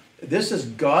 This is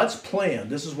God's plan.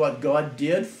 This is what God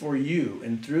did for you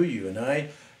and through you. And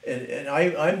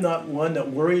I'm not one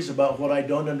that worries about what I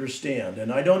don't understand.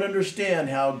 And I don't understand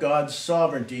how God's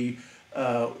sovereignty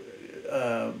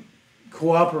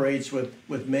cooperates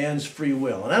with man's free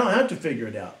will. And I don't have to figure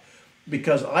it out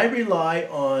because I rely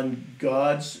on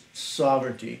God's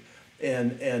sovereignty.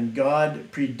 And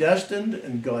God predestined,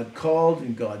 and God called,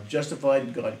 and God justified,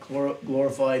 and God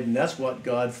glorified, and that's what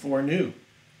God foreknew.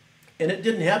 And it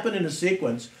didn't happen in a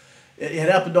sequence. It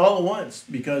happened all at once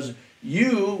because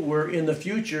you were in the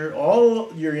future.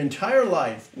 All your entire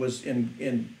life was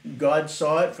in God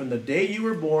saw it from the day you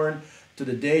were born to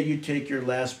the day you take your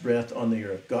last breath on the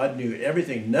earth. God knew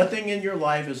everything. Nothing in your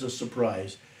life is a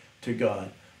surprise to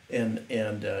God. And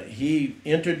he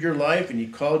entered your life and he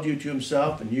called you to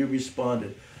himself and you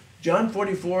responded. John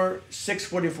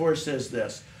 6:44 says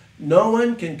this, "No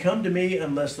one can come to me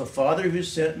unless the Father who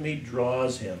sent me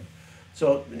draws him."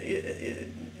 So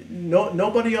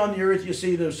nobody on the earth, you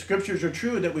see, the scriptures are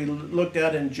true that we looked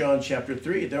at in John chapter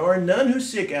 3. There are none who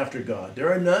seek after God. There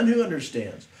are none who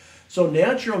understands. So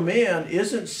natural man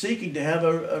isn't seeking to have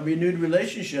a renewed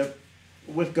relationship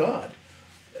with God.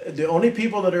 The only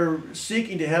people that are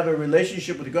seeking to have a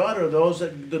relationship with God are those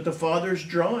that the Father's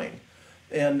drawing.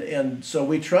 And so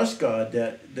we trust God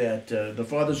that the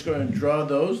Father's going to draw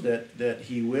those that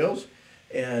he wills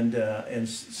and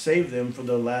save them for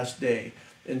the last day.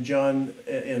 In John,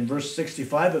 in verse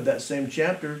 65 of that same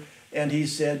chapter, and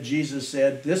Jesus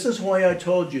said, "This is why I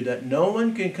told you that no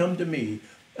one can come to me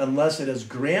unless it is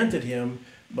granted him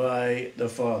by the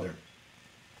Father."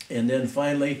 And then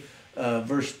finally,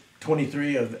 verse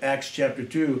 23 of Acts chapter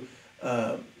 2,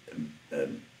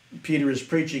 Peter is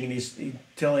preaching and he's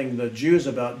telling the Jews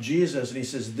about Jesus, and he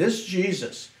says, "This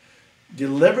Jesus,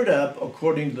 delivered up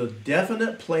according to the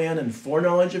definite plan and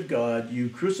foreknowledge of God, you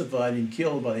crucified and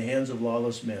killed by the hands of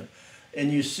lawless men."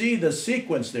 And you see the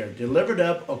sequence there, delivered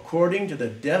up according to the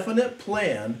definite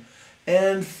plan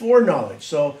and foreknowledge.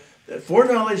 So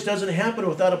foreknowledge doesn't happen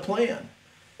without a plan,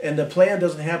 and the plan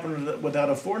doesn't happen without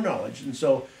a foreknowledge. And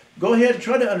so go ahead and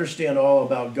try to understand all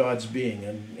about God's being,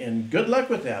 and good luck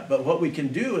with that. But what we can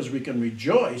do is we can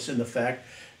rejoice in the fact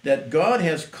that God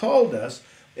has called us,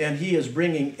 and he is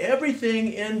bringing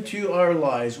everything into our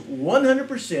lives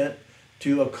 100%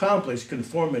 to accomplish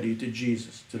conformity to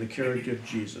Jesus, to the character of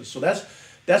Jesus. So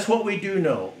that's what we do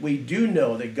know. We do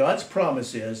know that God's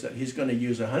promise is that he's going to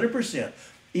use 100%,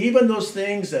 even those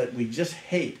things that we just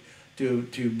hate,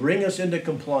 to bring us into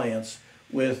compliance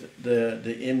with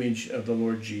the image of the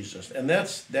Lord Jesus. And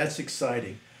that's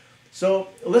exciting. So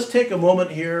let's take a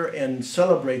moment here and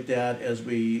celebrate that as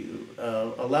we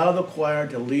allow the choir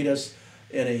to lead us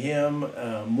in a hymn,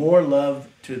 "More Love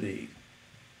to Thee."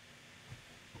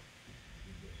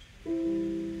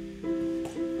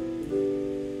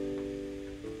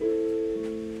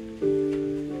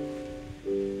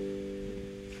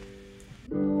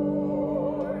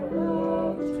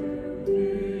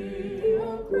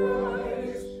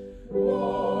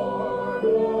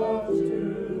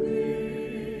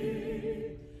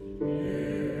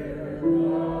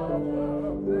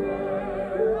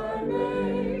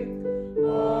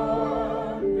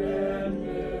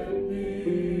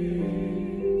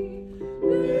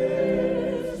 Prayer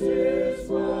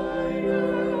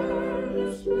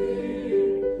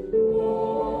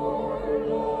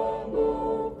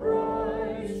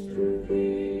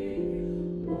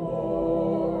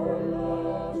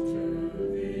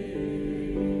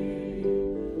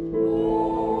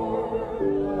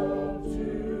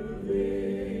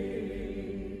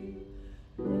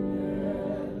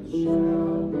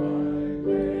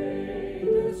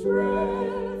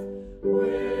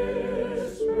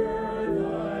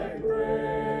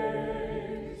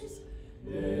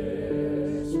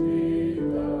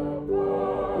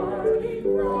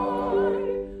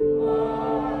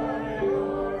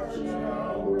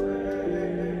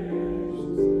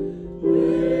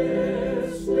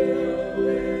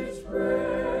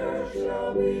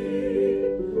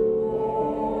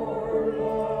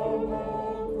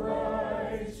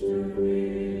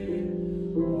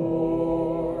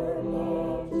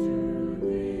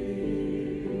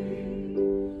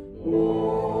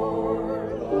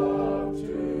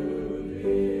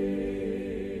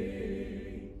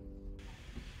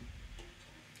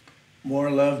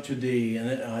love to thee.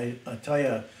 And I tell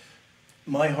you,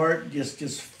 my heart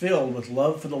just filled with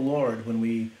love for the Lord when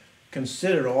we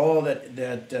consider all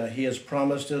that he has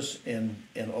promised us and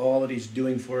all that he's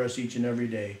doing for us each and every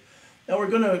day. Now we're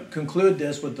going to conclude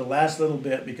this with the last little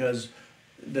bit, because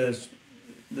the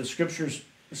scriptures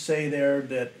say there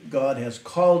that God has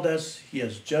called us, he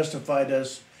has justified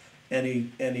us, and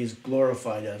he's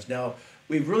glorified us. Now,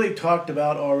 we've really talked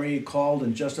about already called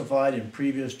and justified in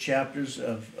previous chapters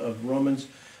of Romans,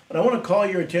 but I want to call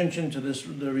your attention to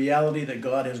the reality that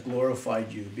God has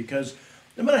glorified you, because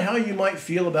no matter how you might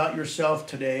feel about yourself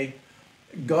today,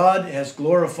 God has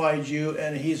glorified you,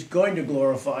 and he's going to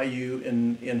glorify you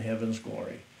in heaven's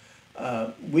glory.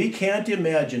 We can't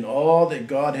imagine all that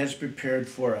God has prepared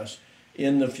for us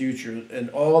in the future and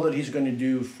all that he's going to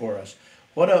do for us.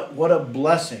 What a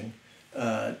blessing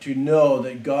to know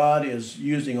that God is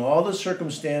using all the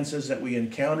circumstances that we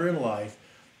encounter in life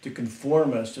to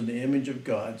conform us to the image of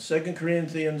God. 2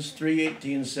 Corinthians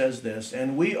 3:18 says this,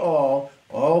 and we all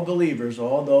believers,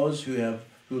 all those who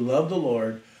love the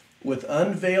Lord, with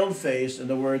unveiled face, in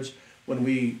other words, when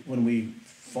we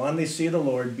finally see the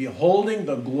Lord, beholding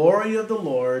the glory of the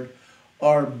Lord,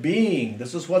 are being,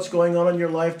 this is what's going on in your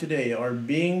life today, are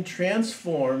being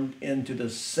transformed into the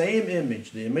same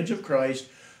image, the image of Christ,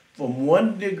 from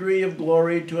one degree of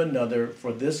glory to another,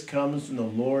 for this comes from the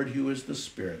Lord who is the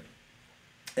Spirit.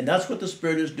 And that's what the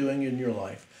Spirit is doing in your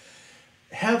life.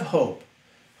 Have hope.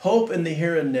 Hope in the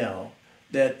here and now,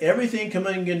 that everything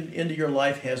coming into your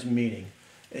life has meaning.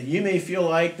 And you may feel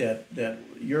like that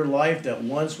your life that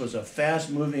once was a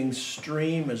fast-moving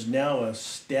stream is now a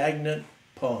stagnant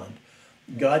pond.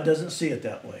 God doesn't see it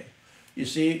that way. You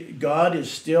see, God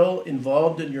is still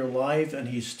involved in your life, and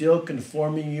he's still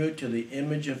conforming you to the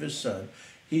image of his Son.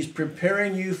 He's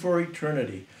preparing you for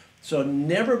eternity. So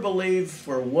never believe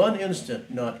for one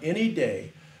instant, not any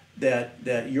day,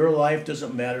 that your life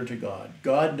doesn't matter to God.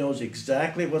 God knows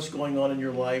exactly what's going on in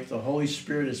your life. The Holy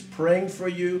Spirit is praying for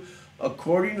you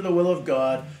according to the will of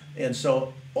God. And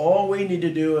so all we need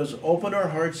to do is open our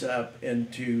hearts up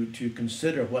and to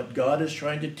consider what God is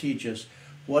trying to teach us.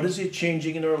 What is he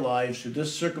changing in our lives through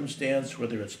this circumstance,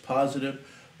 whether it's positive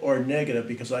or negative,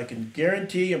 because I can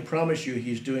guarantee and promise you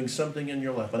he's doing something in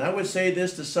your life. And I would say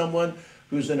this to someone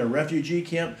who's in a refugee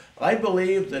camp. I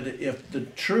believe that if the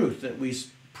truth that we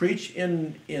preach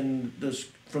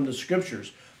from the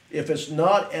scriptures, if it's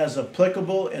not as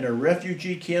applicable in a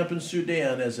refugee camp in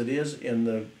Sudan as it is in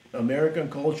the American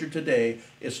culture today,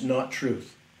 it's not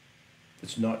truth.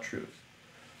 It's not truth.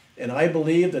 And I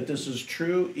believe that this is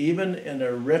true even in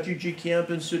a refugee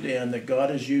camp in Sudan, that God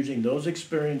is using those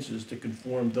experiences to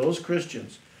conform those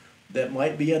Christians that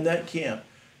might be in that camp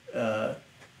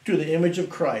to the image of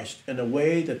Christ in a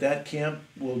way that camp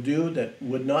will do that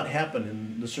would not happen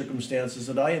in the circumstances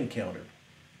that I encountered.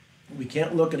 We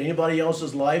can't look at anybody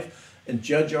else's life and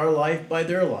judge our life by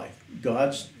their life.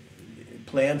 God's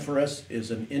plan for us is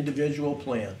an individual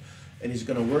plan, and he's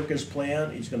going to work his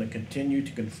plan. He's going to continue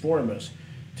to conform us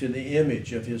to the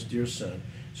image of his dear Son.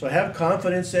 So have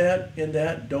confidence in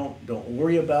that. Don't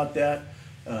worry about that.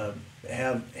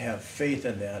 Have faith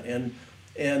in that.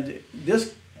 And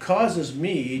this causes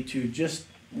me to just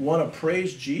want to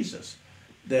praise Jesus.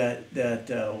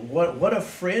 What a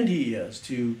friend he is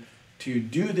to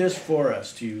do this for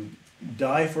us, to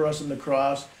die for us on the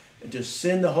cross, and to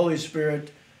send the Holy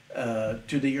Spirit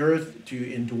to the earth to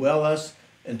indwell us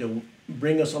and to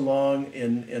bring us along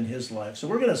in his life. So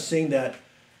we're going to sing that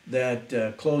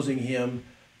closing hymn,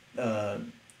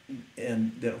 and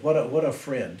that what a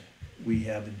friend we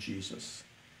have in Jesus.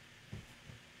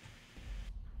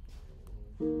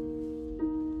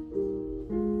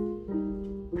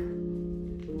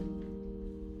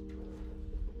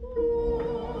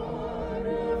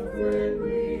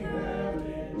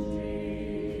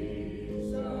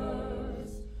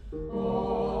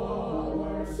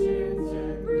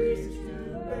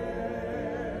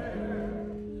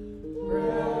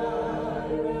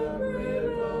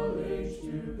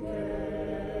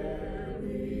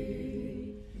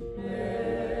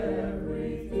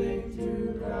 Everything to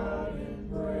God in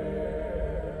prayer.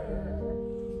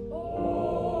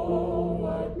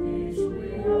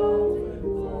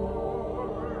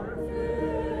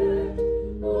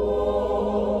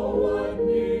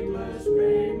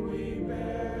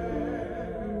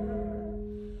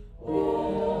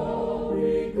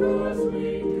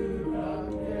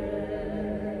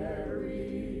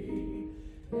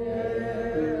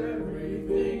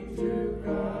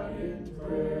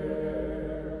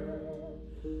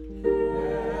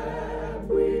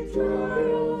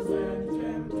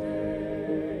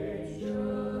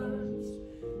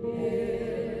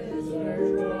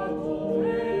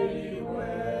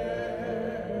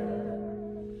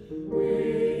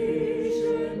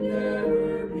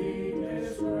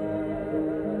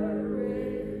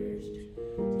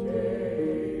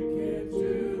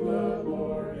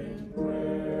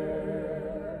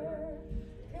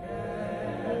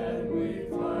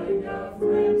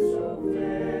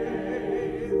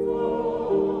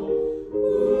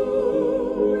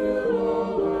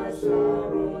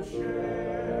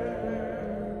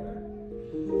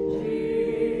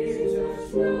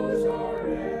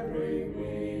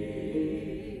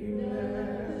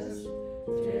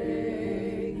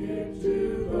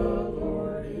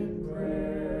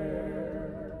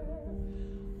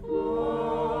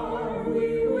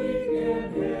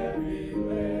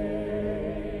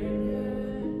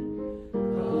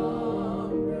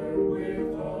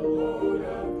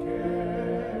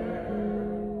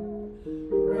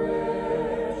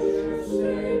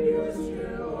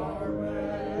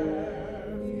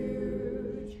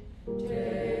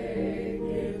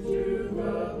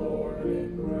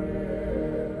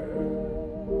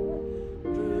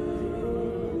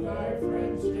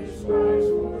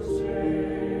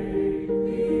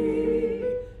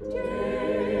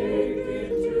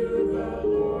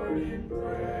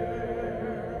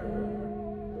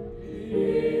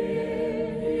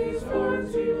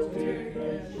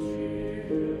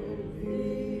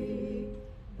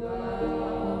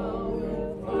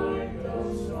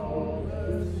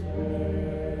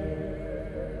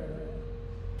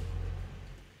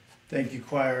 Thank you,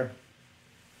 choir.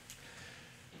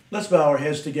 Let's bow our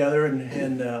heads together,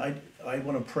 and I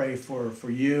want to pray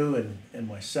for you and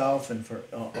myself and for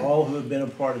all who have been a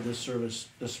part of this service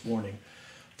this morning.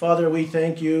 Father, we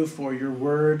thank you for your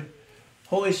word.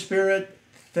 Holy Spirit,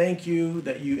 thank you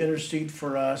that you intercede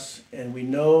for us, and we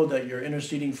know that you're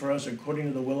interceding for us according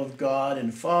to the will of God.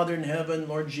 And Father in heaven,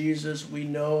 Lord Jesus, we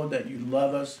know that you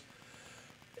love us,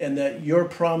 and that your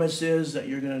promise is that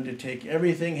you're going to take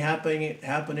everything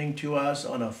happening to us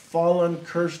on a fallen,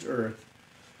 cursed earth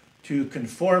to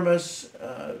conform us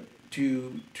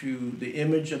to the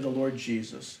image of the Lord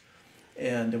Jesus.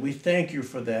 And we thank you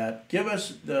for that. Give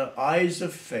us the eyes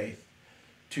of faith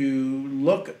to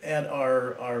look at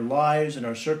our lives and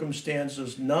our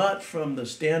circumstances, not from the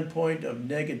standpoint of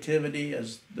negativity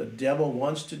as the devil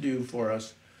wants to do for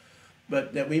us,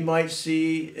 but that we might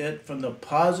see it from the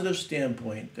positive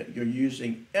standpoint that you're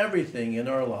using everything in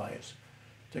our lives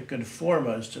to conform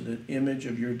us to the image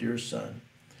of your dear Son.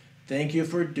 Thank you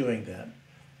for doing that.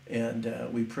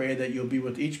 And we pray that you'll be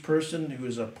with each person who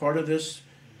is a part of this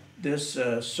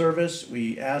service.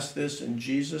 We ask this in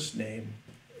Jesus' name.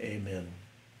 Amen.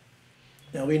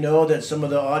 Now we know that some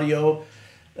of the audio,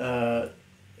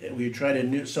 we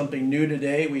tried something new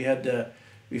today. We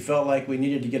felt like we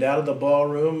needed to get out of the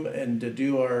ballroom and to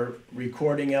do our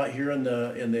recording out here in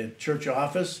the church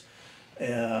office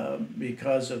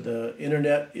because of the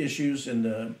internet issues in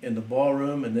the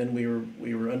ballroom. And then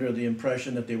we were under the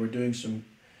impression that they were doing some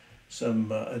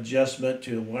adjustment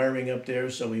to the wiring up there,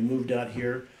 so we moved out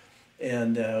here,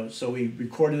 and so we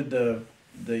recorded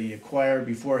the choir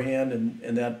beforehand,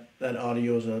 and that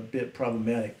audio is a bit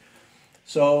problematic.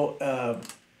 So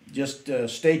just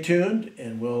stay tuned,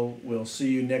 and we'll see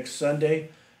you next Sunday,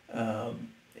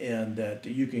 and that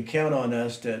you can count on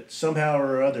us that somehow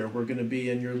or other we're going to be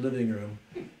in your living room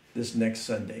this next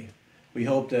Sunday. We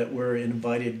hope that we're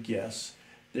invited guests.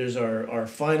 There's our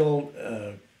final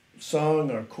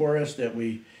song, our chorus that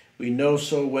we know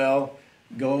so well.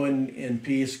 Go in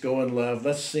peace, go in love.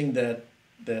 Let's sing that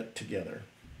together.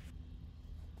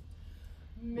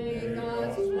 May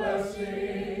God's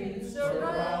blessings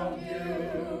surround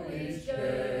you each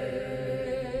day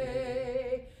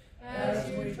as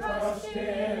we trust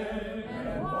Him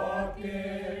and walk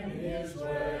in His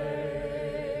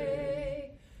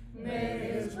way. May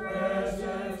His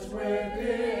presence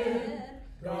within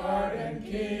guard and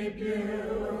keep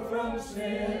you from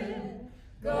sin.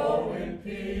 Go in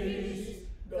peace,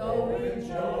 go in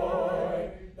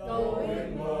joy, go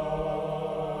in love.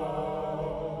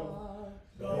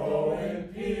 Go in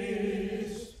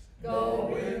peace,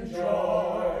 go in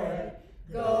joy,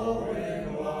 go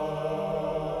in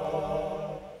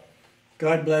love.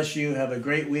 God bless you. Have a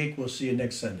great week. We'll see you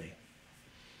next Sunday.